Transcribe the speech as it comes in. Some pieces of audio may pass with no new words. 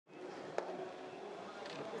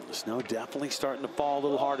The snow definitely starting to fall a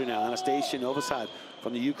little harder now. Anastasiya, Novosad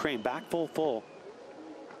from the Ukraine, back full.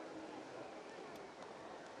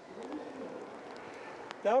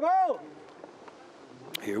 Double.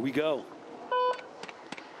 Here we go.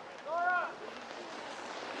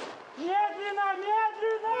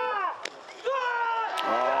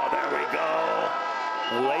 Oh, there we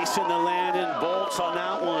go. Lacing the landing bolts on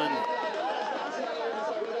that one.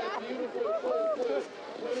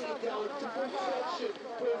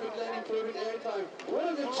 What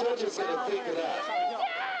are the judges going to think of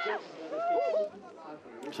that?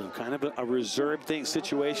 So kind of a reserved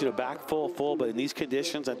situation, a back full, but in these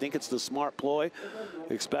conditions, I think it's the smart ploy,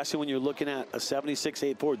 especially when you're looking at a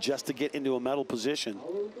 76.84 just to get into a medal position.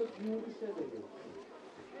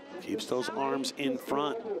 Keeps those arms in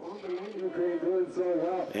front.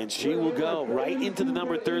 And she will go right into the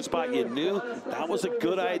number 3rd spot. You knew that was a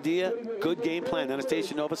good idea, good game plan.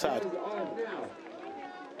 Anastasiya, Novosad.